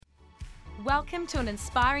Welcome to an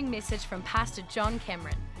inspiring message from Pastor John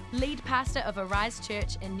Cameron, lead pastor of Arise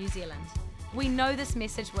Church in New Zealand. We know this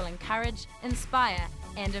message will encourage, inspire,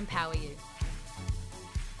 and empower you.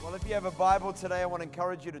 Well, if you have a Bible today, I want to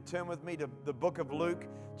encourage you to turn with me to the book of Luke,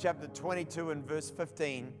 chapter 22 and verse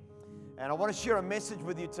 15. And I want to share a message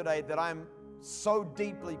with you today that I'm so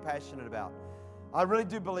deeply passionate about. I really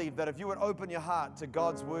do believe that if you would open your heart to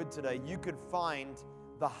God's word today, you could find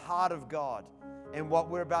the heart of God in what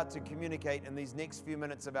we're about to communicate in these next few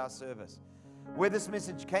minutes of our service. Where this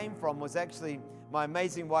message came from was actually my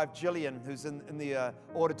amazing wife, Jillian, who's in the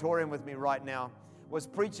auditorium with me right now, was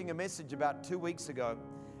preaching a message about 2 weeks ago.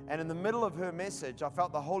 And in the middle of her message, I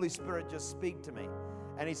felt the Holy Spirit just speak to me.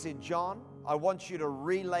 And he said, John, I want you to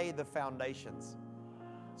relay the foundations.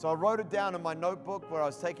 So I wrote it down in my notebook where I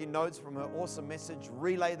was taking notes from her awesome message,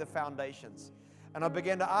 relay the foundations. And I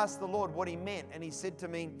began to ask the Lord what he meant. And he said to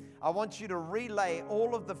me, I want you to relay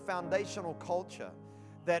all of the foundational culture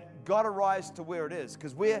that got Arise to where it is.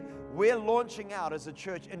 Because we're launching out as a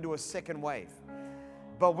church into a second wave.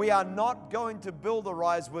 But we are not going to build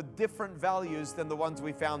Arise with different values than the ones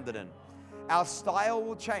we found it in. Our style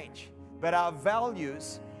will change, but our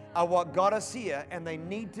values are what got us here, and they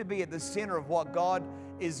need to be at the center of what God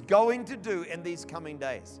is going to do in these coming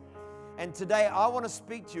days. And today I want to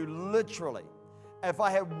speak to you literally. If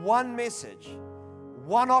I had one message,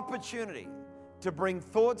 one opportunity to bring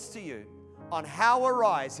thoughts to you on how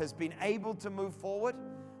Arise has been able to move forward,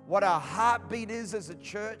 what our heartbeat is as a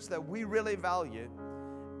church that we really value,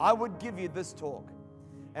 I would give you this talk.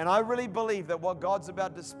 And I really believe that what God's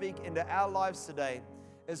about to speak into our lives today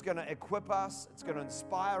is going to equip us, it's going to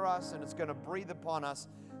inspire us, and it's going to breathe upon us.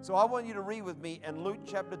 So I want you to read with me in Luke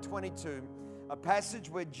chapter 22, a passage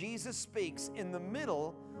where Jesus speaks in the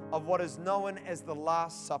middle of what is known as the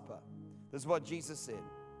Last Supper. This is what Jesus said.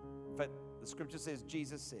 In fact, the scripture says,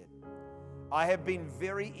 Jesus said, I have been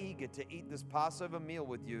very eager to eat this Passover meal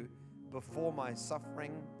with you before my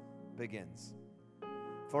suffering begins.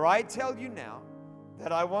 For I tell you now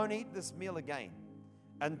that I won't eat this meal again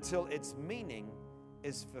until its meaning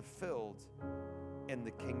is fulfilled in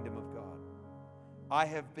the kingdom of God. I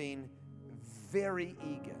have been very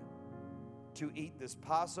eager to eat this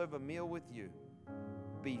Passover meal with you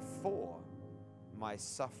before my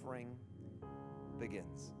suffering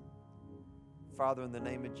begins. Father, in the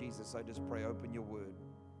name of Jesus, I just pray, open your word,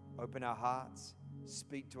 open our hearts,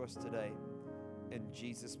 speak to us today in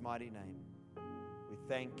Jesus' mighty name. We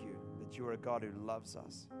thank you that you are a God who loves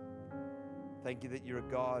us. Thank you that you're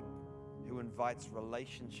a God who invites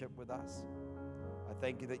relationship with us. I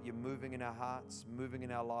thank you that you're moving in our hearts, moving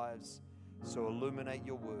in our lives. So illuminate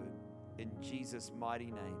your word in Jesus'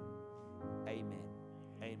 mighty name. Amen.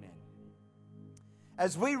 Amen.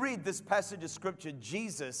 As we read this passage of scripture,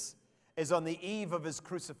 Jesus is on the eve of his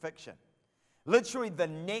crucifixion. Literally the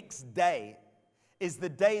next day is the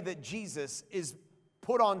day that Jesus is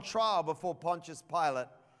put on trial before Pontius Pilate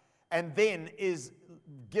and then is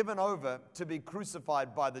given over to be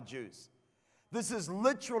crucified by the Jews. This is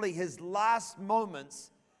literally his last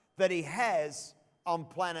moments that he has on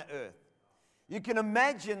planet Earth. You can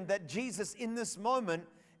imagine that Jesus in this moment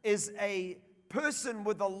is a person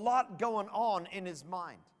with a lot going on in his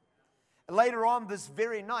mind. Later on this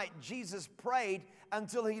very night, Jesus prayed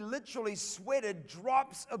until he literally sweated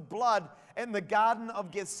drops of blood in the Garden of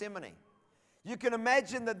Gethsemane. You can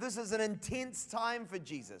imagine that this is an intense time for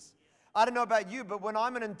Jesus. I don't know about you, but when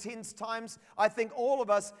I'm in intense times, I think all of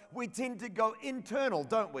us, we tend to go internal,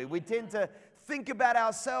 don't we? We tend to think about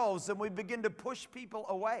ourselves and we begin to push people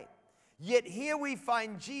away. Yet here we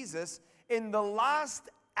find Jesus in the last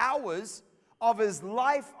hours of his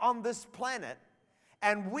life on this planet,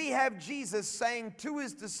 and we have Jesus saying to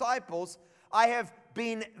his disciples, I have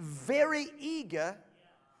been very eager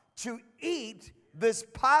to eat this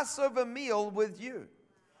Passover meal with you.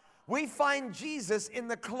 We find Jesus in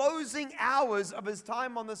the closing hours of his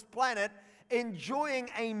time on this planet enjoying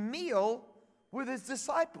a meal with his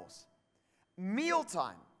disciples.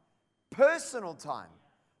 Mealtime, personal time,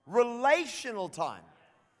 relational time.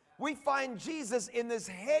 We find Jesus in this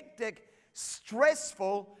hectic,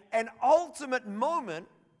 stressful, and ultimate moment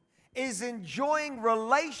is enjoying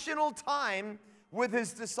relational time with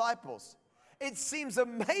his disciples. It seems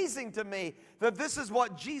amazing to me that this is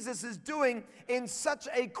what Jesus is doing in such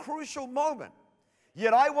a crucial moment.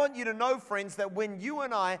 Yet I want you to know, friends, that when you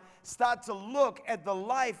and I start to look at the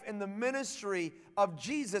life and the ministry of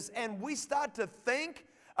Jesus and we start to think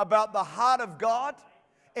about the heart of God,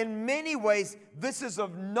 in many ways, this is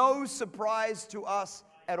of no surprise to us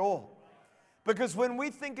at all. Because when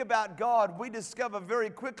we think about God, we discover very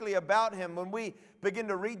quickly about Him. When we begin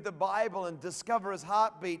to read the Bible and discover His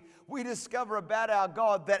heartbeat, we discover about our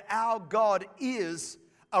God that our God is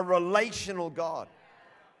a relational God.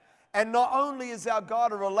 And not only is our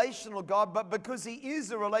God a relational God, but because He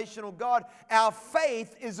is a relational God, our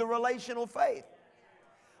faith is a relational faith.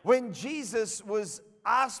 When Jesus was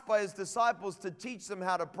asked by His disciples to teach them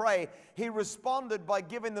how to pray, He responded by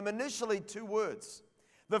giving them initially 2 words.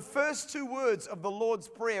 The first 2 words of the Lord's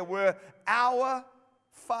Prayer were, "Our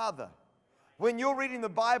Father." When you're reading the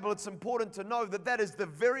Bible, it's important to know that that is the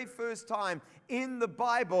very first time in the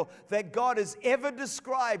Bible that God is ever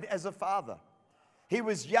described as a father. He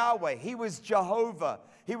was Yahweh, He was Jehovah,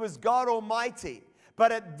 He was God Almighty.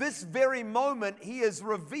 But at this very moment, He is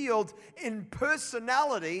revealed in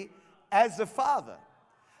personality as a father.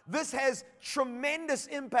 This has tremendous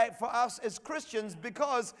impact for us as Christians,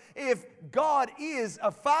 because if God is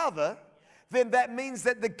a father, then that means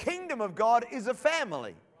that the kingdom of God is a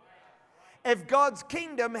family. If God's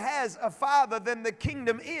kingdom has a father, then the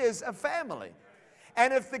kingdom is a family.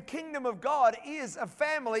 And if the kingdom of God is a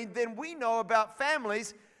family, then we know about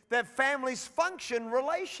families that families function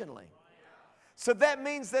relationally. So that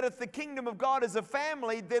means that if the kingdom of God is a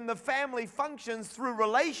family, then the family functions through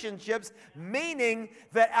relationships, meaning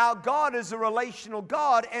that our God is a relational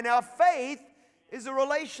God and our faith is a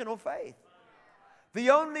relational faith. The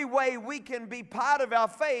only way we can be part of our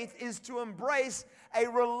faith is to embrace a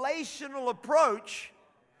relational approach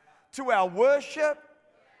to our worship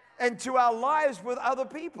and to our lives with other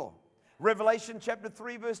people. Revelation chapter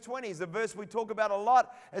 3 verse 20 is a verse we talk about a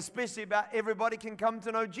lot, especially about everybody can come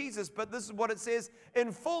to know Jesus. But this is what it says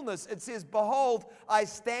in fullness. It says, "Behold, I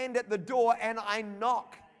stand at the door and I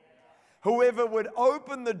knock. Whoever would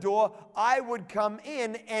open the door, I would come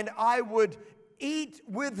in and I would eat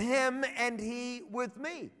with him and he with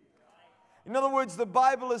me." In other words, the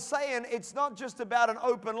Bible is saying it's not just about an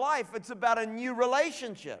open life, it's about a new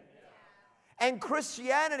relationship. And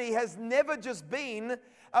Christianity has never just been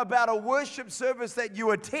about a worship service that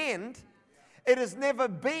you attend. It has never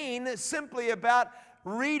been simply about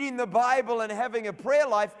reading the Bible and having a prayer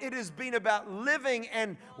life. It has been about living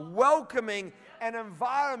and welcoming an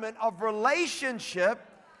environment of relationship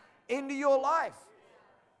into your life.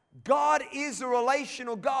 God is a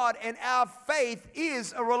relational God, and our faith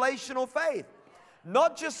is a relational faith.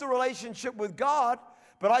 Not just a relationship with God,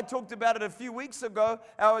 but I talked about it a few weeks ago,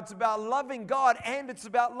 how it's about loving God and it's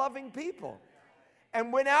about loving people.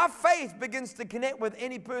 And when our faith begins to connect with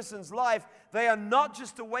any person's life, they are not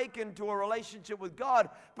just awakened to a relationship with God,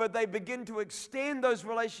 but they begin to extend those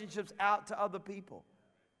relationships out to other people.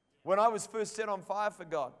 When I was first set on fire for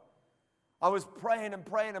God, I was praying and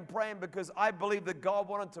praying and praying because I believed that God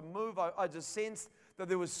wanted to move. I just sensed that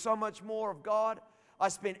there was so much more of God. I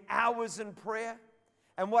spent hours in prayer.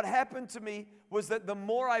 And what happened to me was that the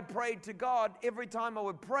more I prayed to God, every time I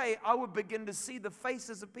would pray, I would begin to see the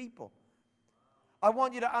faces of people. I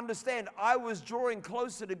want you to understand, I was drawing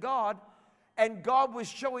closer to God, and God was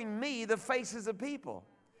showing me the faces of people.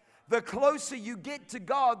 The closer you get to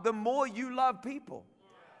God, the more you love people.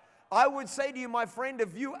 I would say to you, my friend,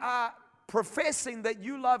 if you are professing that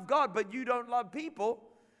you love God, but you don't love people,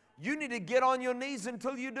 you need to get on your knees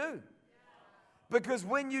until you do. Because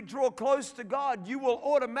when you draw close to God, you will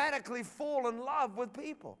automatically fall in love with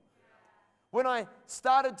people. When I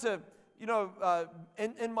started to,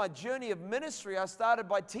 in my journey of ministry, I started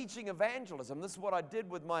by teaching evangelism. This is what I did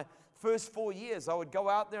with my first 4 years. I would go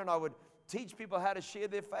out there and I would teach people how to share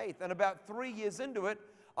their faith. And about 3 years into it,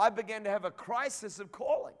 I began to have a crisis of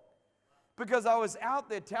calling. Because I was out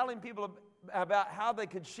there telling people about how they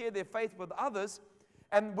could share their faith with others.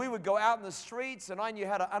 And we would go out in the streets, and I knew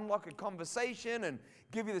how to unlock a conversation and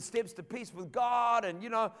give you the steps to peace with God. And,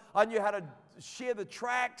 I knew how to share the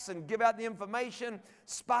tracts and give out the information,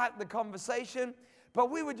 spark the conversation. But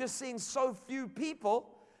we were just seeing so few people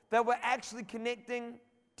that were actually connecting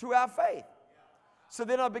to our faith. So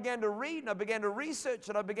then I began to read, and I began to research,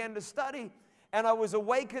 and I began to study. And I was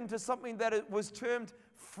awakened to something that it was termed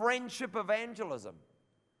friendship evangelism.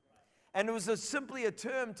 And it was simply a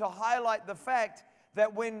term to highlight the fact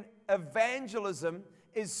that when evangelism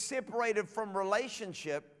is separated from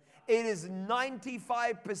relationship, it is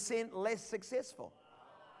 95% less successful.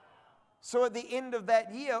 So at the end of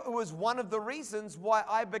that year, it was one of the reasons why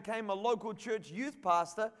I became a local church youth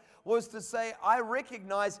pastor, was to say I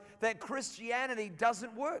recognize that Christianity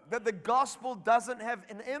doesn't work, that the gospel doesn't have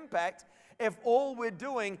an impact if all we're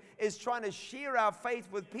doing is trying to share our faith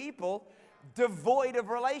with people devoid of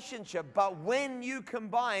relationship. But when you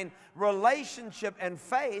combine relationship and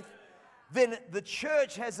faith, then the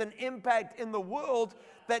church has an impact in the world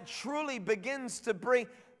that truly begins to bring.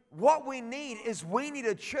 What we need is we need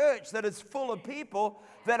a church that is full of people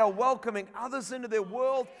that are welcoming others into their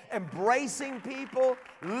world, embracing people,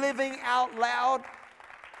 living out loud,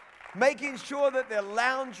 making sure that their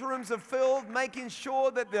lounge rooms are filled, making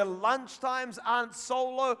sure that their lunch times aren't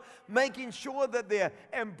solo, making sure that they're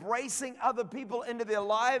embracing other people into their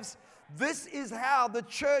lives. This is how the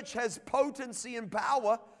church has potency and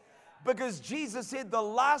power, because Jesus said, the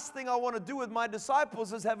last thing I want to do with my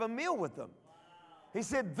disciples is have a meal with them. He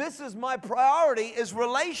said, this is my priority, is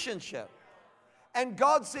relationship. And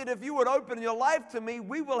God said, if you would open your life to me,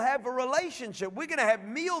 we will have a relationship. We're going to have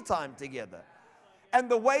mealtime together. And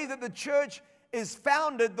the way that the church is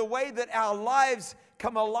founded, the way that our lives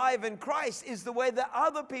come alive in Christ, is the way that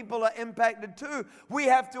other people are impacted too. We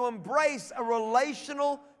have to embrace a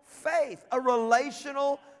relational faith, a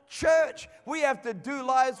relational church. We have to do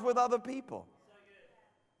lives with other people.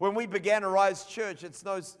 When we began Arise Church, it's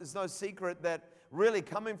no secret that really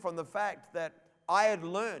coming from the fact that I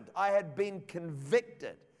had been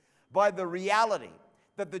convicted by the reality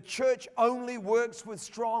that the church only works with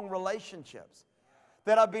strong relationships.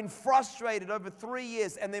 That I've been frustrated over 3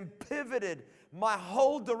 years and then pivoted my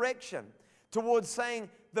whole direction towards saying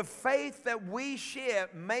the faith that we share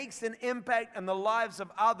makes an impact in the lives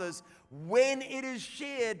of others when it is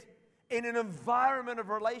shared in an environment of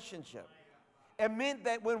relationship. It meant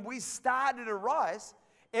that when we started Arise,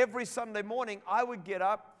 every Sunday morning I would get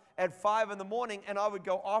up at 5 in the morning and I would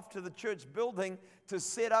go off to the church building to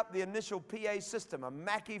set up the initial PA system, a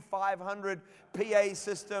Mackie 500 PA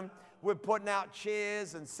system. We're putting out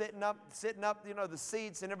chairs and setting up, the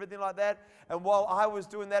seats and everything like that. And while I was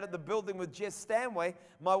doing that at the building with Jess Stanway,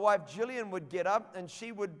 my wife Jillian would get up and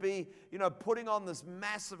she would be, putting on this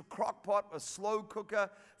massive crock pot, a slow cooker,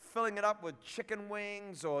 filling it up with chicken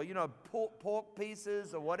wings or, pork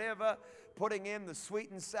pieces or whatever, putting in the sweet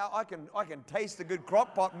and sour. I can taste a good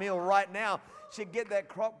crock pot meal right now. She'd get that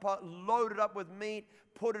crock pot loaded up with meat,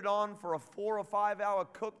 put it on for a 4 or 5 hour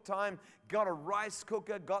cook time, got a rice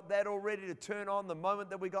cooker, got that all ready to turn on the moment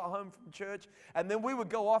that we got home from church, and then we would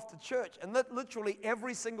go off to church. And literally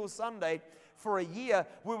every single Sunday for a year,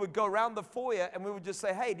 we would go around the foyer and we would just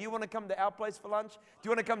say, hey, do you want to come to our place for lunch? Do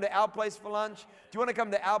you want to come to our place for lunch? Do you want to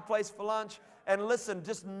come to our place for lunch? And listen,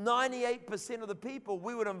 just 98% of the people,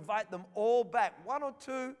 we would invite them all back. 1 or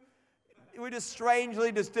 2, we just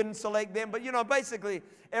strangely didn't select them. But, basically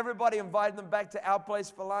everybody invited them back to our place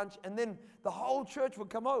for lunch. And then the whole church would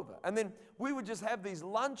come over. And then we would just have these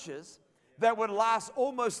lunches that would last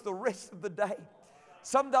almost the rest of the day.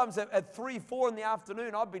 Sometimes at 3, 4 in the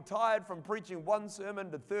afternoon, I'd be tired from preaching one sermon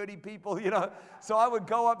to 30 people, So I would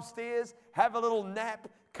go upstairs, have a little nap,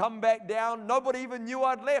 come back down. Nobody even knew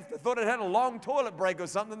I'd left. They thought I'd had a long toilet break or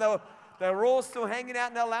something. They were all still hanging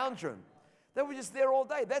out in our lounge room. They were just there all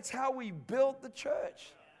day. That's how we built the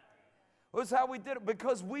church. It was how we did it,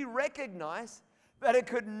 because we recognized that it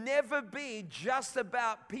could never be just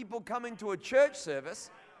about people coming to a church service.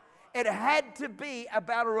 It had to be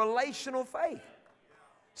about a relational faith.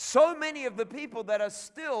 So many of the people that are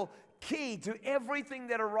still key to everything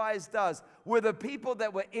that Arise does were the people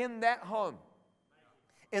that were in that home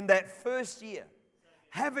in that first year,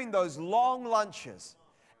 having those long lunches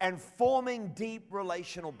and forming deep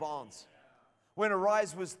relational bonds. When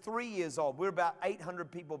Arise was 3 years old, we were about 800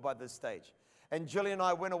 people by this stage. And Jillian and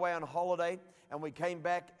I went away on holiday, and we came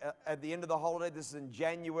back at the end of the holiday. This is in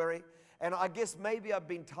January. And I guess maybe I've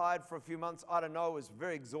been tired for a few months. I don't know. It was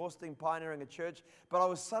very exhausting pioneering a church. But I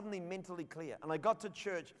was suddenly mentally clear. And I got to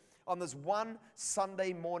church on this one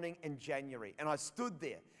Sunday morning in January. And I stood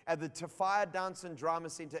there at the Tafaya Dance and Drama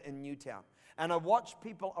Center in Newtown. And I watched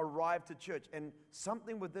people arrive to church. And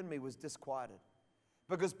something within me was disquieted.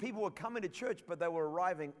 Because people were coming to church, but they were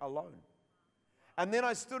arriving alone. And then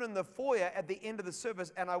I stood in the foyer at the end of the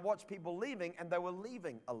service, and I watched people leaving, and they were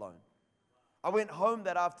leaving alone. I went home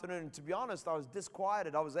that afternoon, and to be honest, I was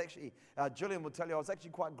disquieted. I was actually, Jillian will tell you, I was actually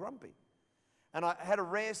quite grumpy. And I had a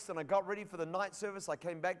rest, and I got ready for the night service. I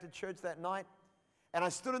came back to church that night, and I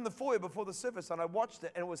stood in the foyer before the service, and I watched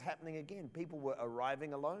it, and it was happening again. People were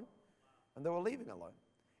arriving alone, and they were leaving alone.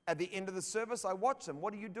 At the end of the service, I watched them.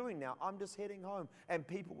 What are you doing now? I'm just heading home. And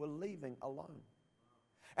people were leaving alone.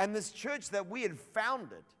 And this church that we had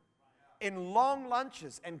founded in long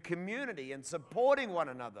lunches and community and supporting one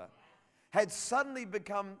another had suddenly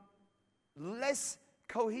become less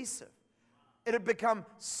cohesive. It had become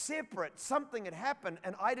separate. Something had happened,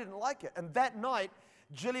 and I didn't like it. And that night,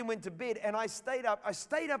 Jillian went to bed, and I stayed up. I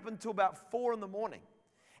stayed up until about 4 in the morning.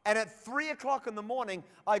 And at 3 o'clock in the morning,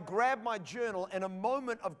 I grabbed my journal in a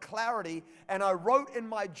moment of clarity, and I wrote in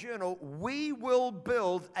my journal, we will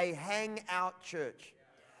build a hangout church.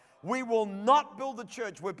 We will not build a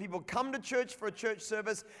church where people come to church for a church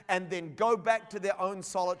service and then go back to their own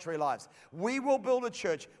solitary lives. We will build a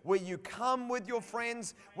church where you come with your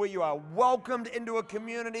friends, where you are welcomed into a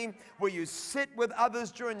community, where you sit with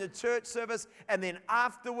others during the church service, and then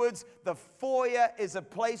afterwards, the foyer is a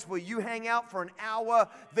place where you hang out for an hour,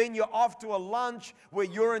 then you're off to a lunch where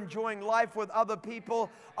you're enjoying life with other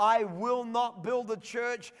people. I will not build a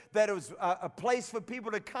church that is a place for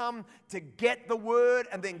people to come to get the word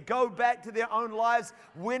and then go back to their own lives.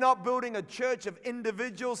 We're not building a church of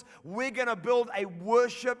individuals. We're going to build a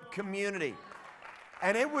worship community.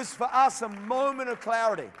 And it was for us a moment of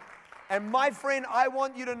clarity. And my friend, I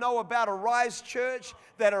want you to know about Arise Church,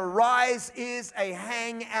 that Arise is a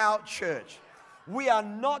hangout church. We are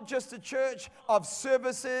not just a church of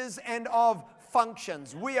services and of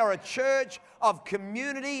functions. We are a church of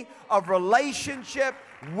community, of relationship.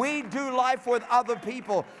 We do life with other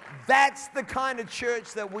people. That's the kind of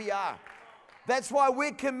church that we are. That's why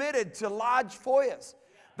we're committed to large foyers.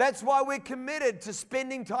 That's why we're committed to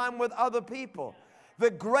spending time with other people.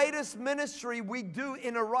 The greatest ministry we do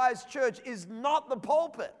in Arise Church is not the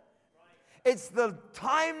pulpit. It's the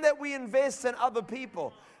time that we invest in other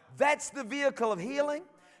people. That's the vehicle of healing.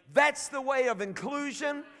 That's the way of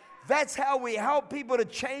inclusion. That's how we help people to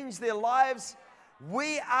change their lives.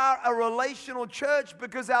 We are a relational church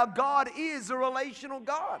because our God is a relational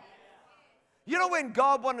God. You know, when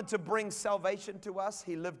God wanted to bring salvation to us,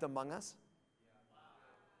 He lived among us.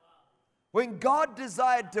 When God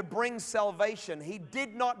desired to bring salvation, He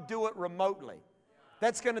did not do it remotely.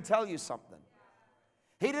 That's going to tell you something.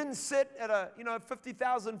 He didn't sit at a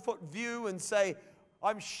 50,000-foot view and say,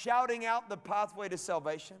 I'm shouting out the pathway to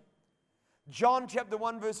salvation. John chapter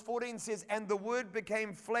 1 verse 14 says, and the Word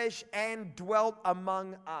became flesh and dwelt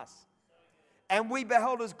among us. And we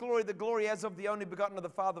beheld His glory, the glory as of the only begotten of the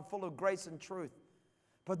Father, full of grace and truth.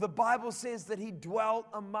 But the Bible says that He dwelt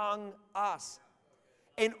among us.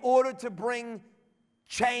 In order to bring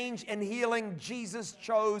change and healing, Jesus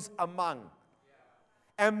chose among.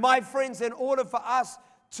 And my friends, in order for us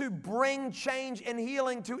to bring change and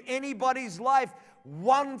healing to anybody's life,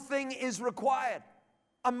 one thing is required: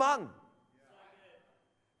 among.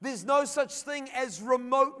 There's no such thing as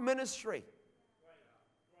remote ministry.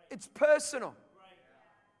 It's personal.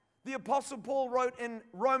 The Apostle Paul wrote in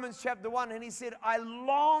Romans chapter 1, and he said, I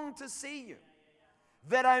long to see you,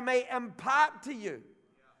 that I may impart to you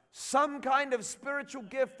some kind of spiritual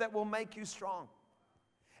gift that will make you strong.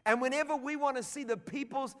 And whenever we want to see the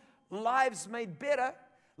people's lives made better,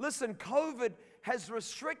 listen, COVID has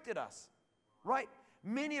restricted us, right?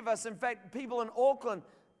 Many of us, in fact, people in Auckland,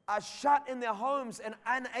 are shut in their homes and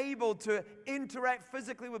unable to interact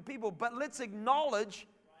physically with people. But let's acknowledge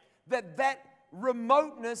that that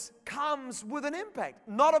remoteness comes with an impact,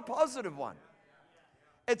 not a positive one.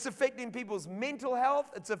 It's affecting people's mental health.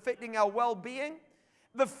 It's affecting our well-being.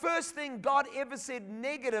 The first thing God ever said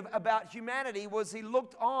negative about humanity was He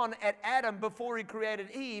looked on at Adam before He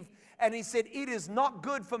created Eve, and He said, it is not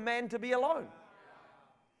good for man to be alone.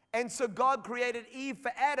 And so God created Eve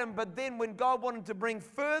for Adam, but then when God wanted to bring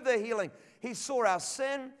further healing, He saw our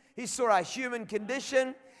sin, He saw our human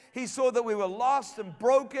condition, He saw that we were lost and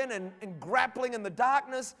broken and grappling in the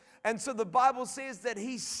darkness. And so the Bible says that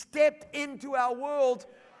He stepped into our world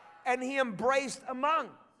and He embraced among.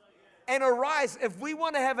 And Arise, if we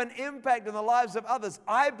want to have an impact in the lives of others,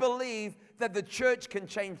 I believe that the church can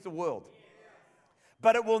change the world.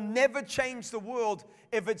 But it will never change the world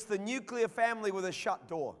if it's the nuclear family with a shut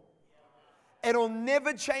door. It'll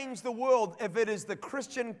never change the world if it is the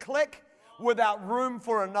Christian clique without room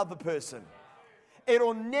for another person.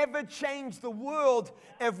 It'll never change the world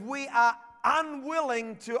if we are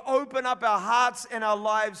unwilling to open up our hearts and our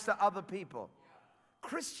lives to other people.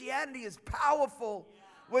 Christianity is powerful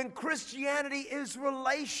when Christianity is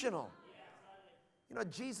relational. You know,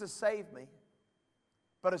 Jesus saved me,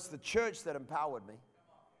 but it's the church that empowered me.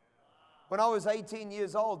 When I was 18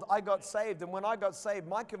 years old, I got saved, and when I got saved,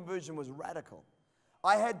 my conversion was radical.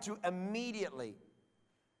 I had to immediately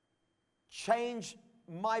change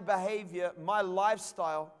my behavior, my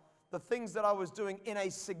lifestyle, the things that I was doing in a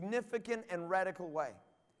significant and radical way.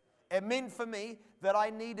 It meant for me that I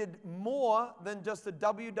needed more than just a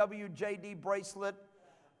WWJD bracelet,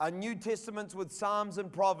 a New Testament with Psalms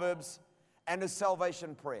and Proverbs, and a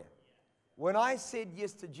salvation prayer. When I said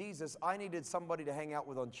yes to Jesus, I needed somebody to hang out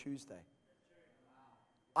with on Tuesday.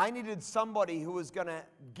 I needed somebody who was going to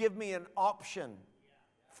give me an option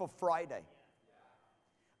for Friday.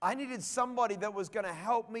 I needed somebody that was going to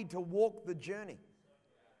help me to walk the journey.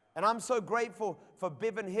 And I'm so grateful for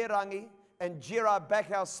Bevan Herangi and Gerard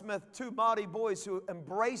Backhouse-Smith, two Māori boys who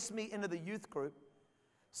embraced me into the youth group,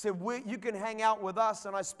 said, you can hang out with us.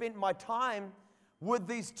 And I spent my time with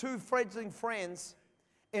these two fledgling friends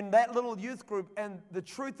in that little youth group. And the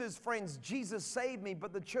truth is, friends, Jesus saved me,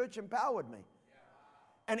 but the church empowered me.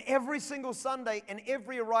 And every single Sunday in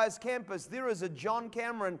every Arise campus, there is a John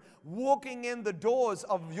Cameron walking in the doors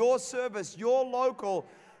of your service, your local,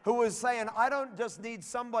 who is saying, I don't just need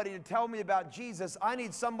somebody to tell me about Jesus. I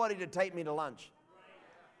need somebody to take me to lunch.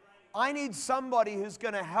 I need somebody who's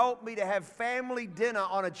going to help me to have family dinner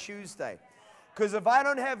on a Tuesday. Because if I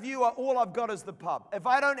don't have you, all I've got is the pub. If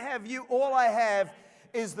I don't have you, all I have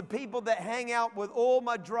is the people that hang out with all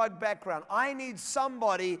my drug background. I need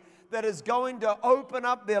somebody that is going to open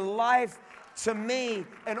up their life to me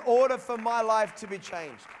in order for my life to be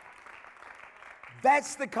changed.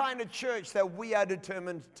 That's the kind of church that we are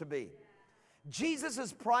determined to be.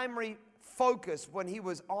 Jesus' primary focus when he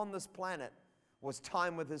was on this planet was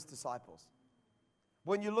time with his disciples.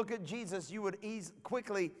 When you look at Jesus, you would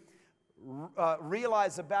quickly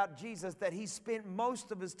realize about Jesus that he spent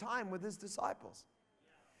most of his time with his disciples.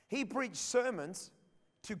 He preached sermons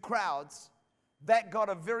to crowds that got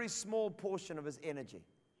a very small portion of his energy.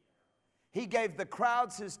 He gave the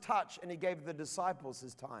crowds his touch, and he gave the disciples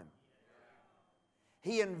his time.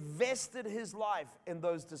 He invested his life in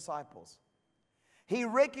those disciples. He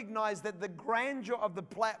recognized that the grandeur of the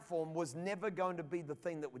platform was never going to be the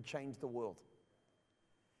thing that would change the world.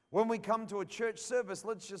 When we come to a church service,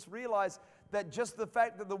 let's just realize that just the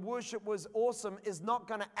fact that the worship was awesome is not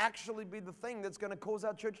going to actually be the thing that's going to cause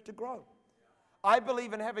our church to grow. I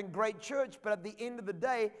believe in having great church, but at the end of the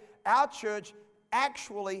day, our church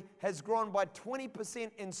actually has grown by 20%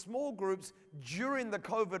 in small groups during the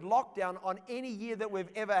COVID lockdown on any year that we've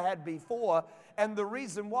ever had before. And the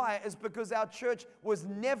reason why is because our church was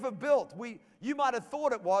never built. You might have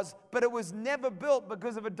thought it was, but it was never built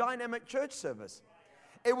because of a dynamic church service.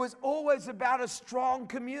 It was always about a strong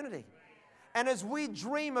community. And as we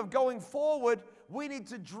dream of going forward, we need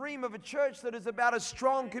to dream of a church that is about a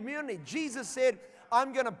strong community. Jesus said,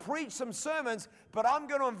 I'm going to preach some sermons, but I'm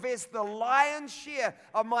going to invest the lion's share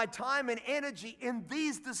of my time and energy in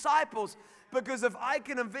these disciples, because if I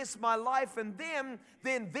can invest my life in them,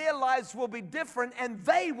 then their lives will be different and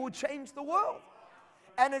they will change the world.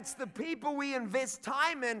 And it's the people we invest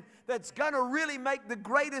time in that's going to really make the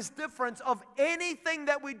greatest difference of anything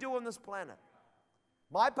that we do on this planet.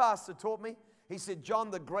 My pastor taught me, he said,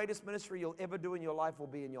 John, the greatest ministry you'll ever do in your life will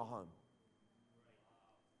be in your home.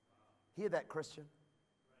 Hear that, Christian?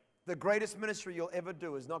 The greatest ministry you'll ever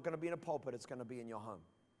do is not going to be in a pulpit, it's going to be in your home.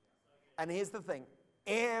 And here's the thing,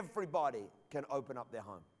 everybody can open up their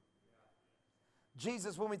home.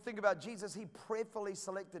 Jesus, when we think about Jesus, he prayerfully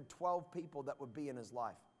selected 12 people that would be in his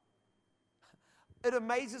life. It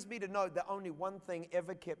amazes me to note that only one thing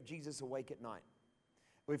ever kept Jesus awake at night.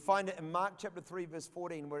 We find it in Mark chapter 3, verse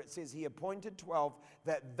 14, where it says he appointed 12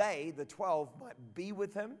 that they, the 12, might be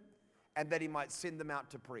with him and that he might send them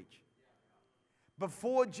out to preach.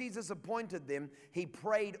 Before Jesus appointed them, he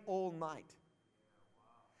prayed all night.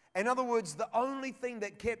 In other words, the only thing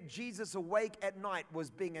that kept Jesus awake at night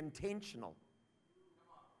was being intentional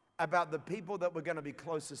about the people that were going to be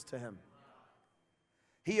closest to him.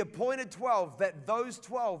 He appointed 12 that those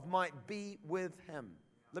 12 might be with him.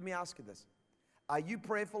 Let me ask you this. Are you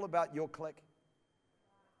prayerful about your clique?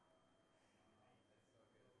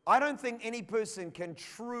 I don't think any person can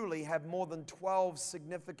truly have more than 12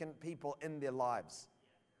 significant people in their lives.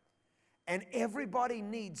 And everybody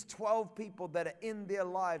needs 12 people that are in their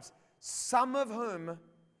lives, some of whom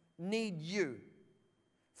need you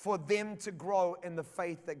for them to grow in the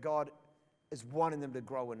faith that God is wanting them to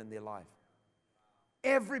grow in their life.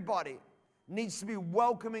 Everybody needs to be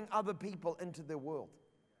welcoming other people into their world.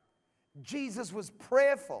 Jesus was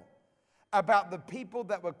prayerful about the people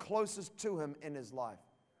that were closest to him in his life.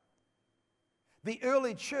 The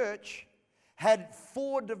early church had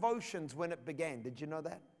 4 devotions when it began. Did you know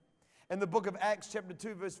that? In the book of Acts chapter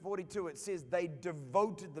 2 verse 42, it says they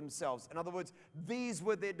devoted themselves. In other words, these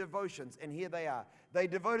were their devotions, and here they are. They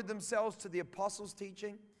devoted themselves to the apostles'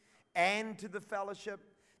 teaching and to the fellowship,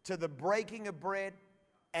 to the breaking of bread,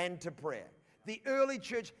 and to prayer. The early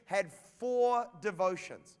church had 4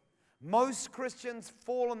 devotions. Most Christians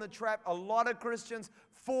fall in the trap, a lot of Christians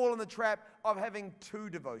fall in the trap of having 2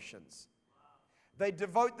 devotions. They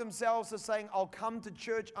devote themselves to saying, I'll come to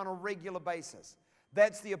church on a regular basis.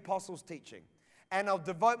 That's the apostles' teaching. And I'll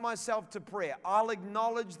devote myself to prayer. I'll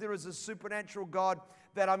acknowledge there is a supernatural God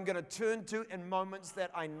that I'm going to turn to in moments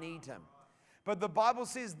that I need him. But the Bible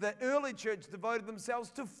says the early church devoted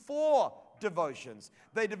themselves to 4 devotions.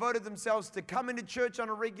 They devoted themselves to coming to church on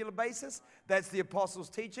a regular basis. That's the apostles'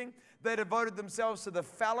 teaching. They devoted themselves to the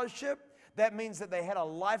fellowship. That means that they had a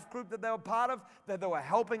life group that they were part of, that they were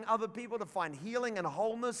helping other people to find healing and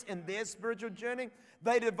wholeness in their spiritual journey.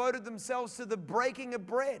 They devoted themselves to the breaking of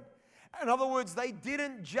bread. In other words, they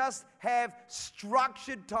didn't just have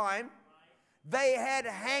structured time. They had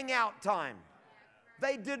hangout time.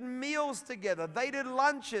 They did meals together. They did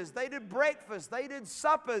lunches. They did breakfast. They did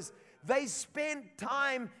suppers. They spent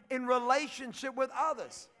time in relationship with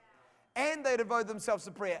others. And they devoted themselves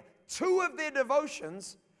to prayer. 2 of their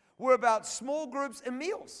devotions were about small groups and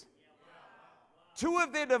meals. 2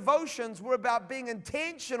 of their devotions were about being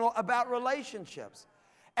intentional about relationships.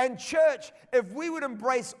 And church, if we would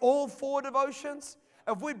embrace all 4 devotions,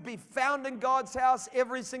 if we'd be found in God's house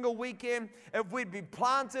every single weekend, if we'd be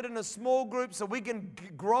planted in a small group so we can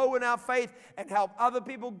grow in our faith and help other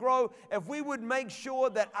people grow, if we would make sure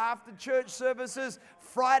that after church services,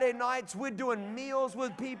 Friday nights, we're doing meals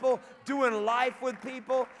with people, doing life with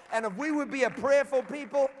people, and if we would be a prayerful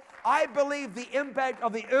people, I believe the impact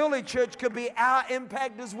of the early church could be our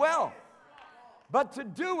impact as well. But to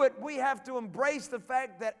do it, we have to embrace the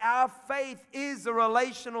fact that our faith is a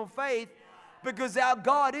relational faith, because our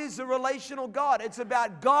God is a relational God. It's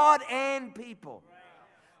about God and people.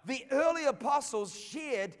 The early apostles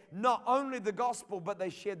shared not only the gospel, but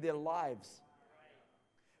they shared their lives.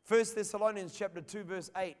 1 Thessalonians chapter 2,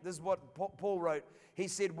 verse 8, this is what Paul wrote. He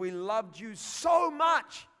said, "We loved you so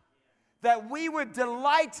much that we were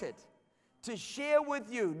delighted to share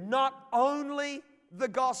with you not only the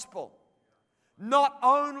gospel, but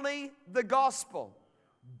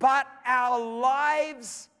our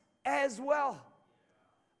lives as well."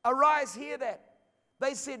 Arise, hear that.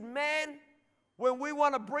 They said, man, when we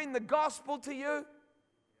want to bring the gospel to you,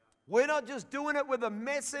 we're not just doing it with a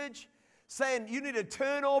message saying you need to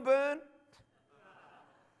turn or burn.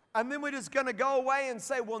 And then we're just going to go away and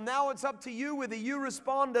say, well, now it's up to you whether you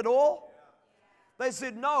respond at all. They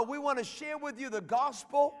said, no, we want to share with you the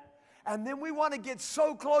gospel. And then we want to get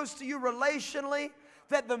so close to you relationally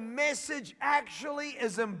that the message actually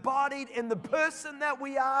is embodied in the person that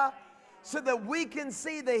we are, so that we can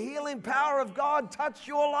see the healing power of God touch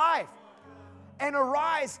your life. And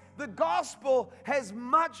arise, the gospel has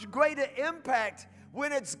much greater impact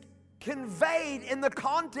when it's conveyed in the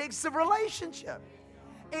context of relationship.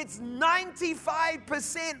 It's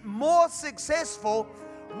 95% more successful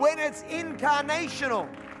when it's incarnational.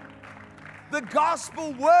 The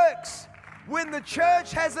gospel works when the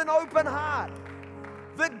church has an open heart.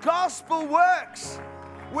 The gospel works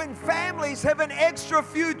when families have an extra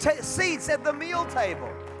few seats at the meal table.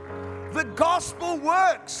 The gospel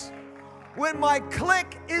works when my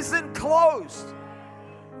clique isn't closed.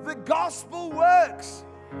 The gospel works.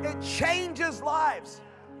 It changes lives.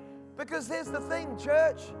 Because here's the thing,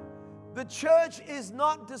 church. The church is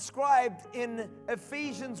not described in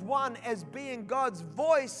Ephesians 1 as being God's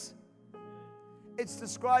voice. It's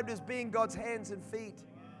described as being God's hands and feet.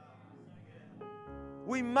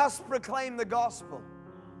 We must proclaim the gospel,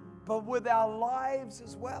 but with our lives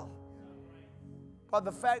as well. By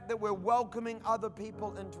the fact that we're welcoming other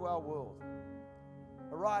people into our world.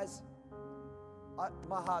 Arise.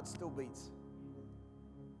 My heart still beats.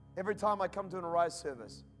 Every time I come to an Arise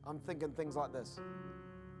service, I'm thinking things like this.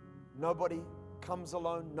 Nobody comes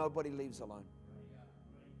alone, nobody leaves alone.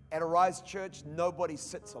 At Arise Church, nobody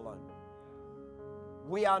sits alone.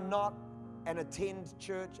 We are not an attend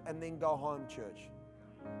church and then go home church.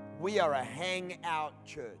 We are a hangout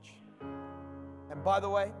church. And by the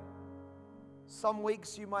way, some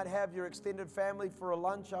weeks you might have your extended family for a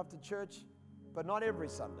lunch after church, but not every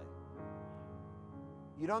Sunday.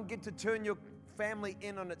 You don't get to turn your family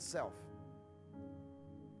in on itself.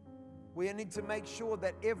 We need to make sure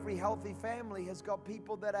that every healthy family has got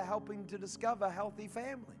people that are helping to discover healthy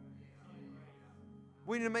family.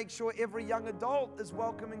 We need to make sure every young adult is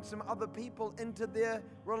welcoming some other people into their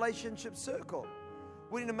relationship circle.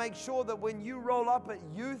 We need to make sure that when you roll up at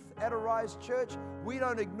youth at Arise Church, we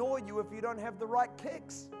don't ignore you if you don't have the right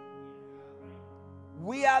kicks.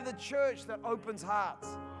 We are the church that opens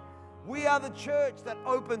hearts. We are the church that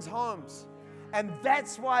opens homes. And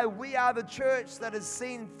that's why we are the church that has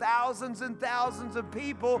seen thousands and thousands of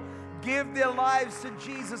people give their lives to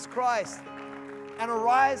Jesus Christ. And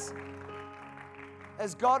Arise,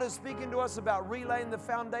 as God is speaking to us about relaying the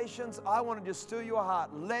foundations, I want to just stir your heart.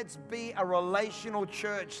 Let's be a relational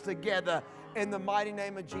church together in the mighty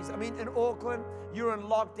name of Jesus. I mean, in Auckland, you're in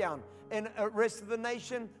lockdown. In the rest of the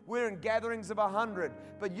nation, we're in gatherings of 100.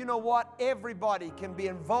 But you know what? Everybody can be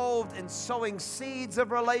involved in sowing seeds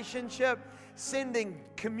of relationship, sending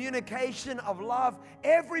communication of love.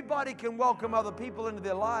 Everybody can welcome other people into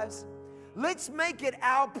their lives. Let's make it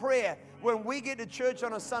our prayer when we get to church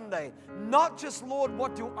on a Sunday. Not just, Lord,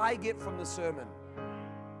 what do I get from the sermon?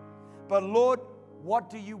 But Lord, what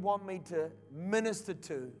do you want me to minister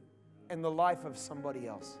to in the life of somebody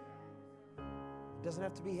else? It doesn't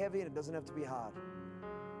have to be heavy and it doesn't have to be hard.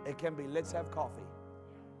 It can be, let's have coffee.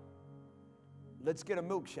 Let's get a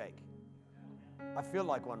milkshake. I feel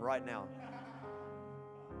like one right now.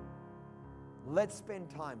 Let's spend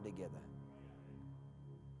time together.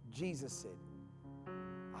 Jesus said,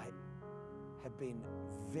 I have been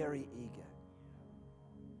very eager.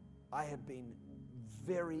 I have been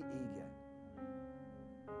very eager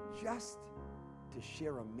just to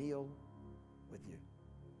share a meal with you.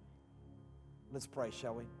 Let's pray,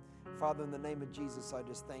 shall we? Father, in the name of Jesus, I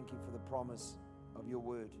just thank you for the promise of your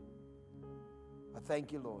word. I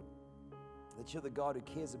thank you, Lord, that you're the God who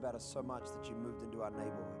cares about us so much that you moved into our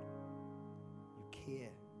neighborhood. You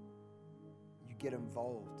care. You get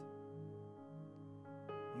involved.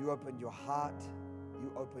 You opened your heart. You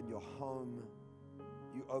opened your home.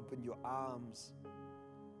 You opened your arms.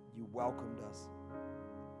 You welcomed us.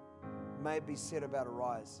 May it be said about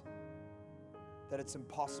Arise that it's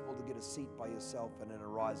impossible to get a seat by yourself in an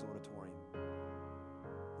Arise auditorium.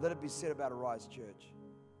 Let it be said about Arise Church.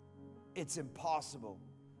 It's impossible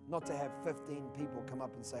not to have 15 people come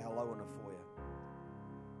up and say hello in a foyer.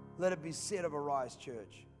 Let it be said of Arise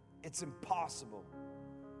Church. It's impossible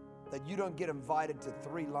that you don't get invited to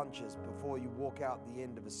 3 lunches before you walk out the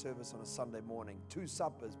end of a service on a Sunday morning, 2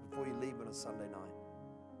 suppers before you leave on a Sunday night.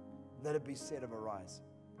 Let it be said of Arise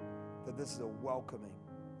that this is a welcoming,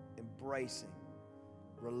 embracing,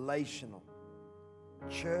 relational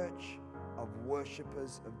church of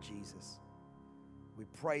worshipers of Jesus. We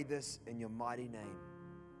pray this in your mighty name.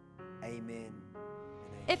 Amen.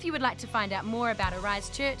 If you would like to find out more about Arise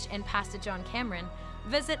Church and Pastor John Cameron,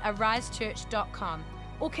 visit arisechurch.com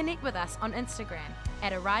or connect with us on Instagram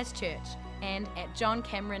at Arise Church and at John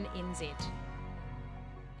Cameron NZ.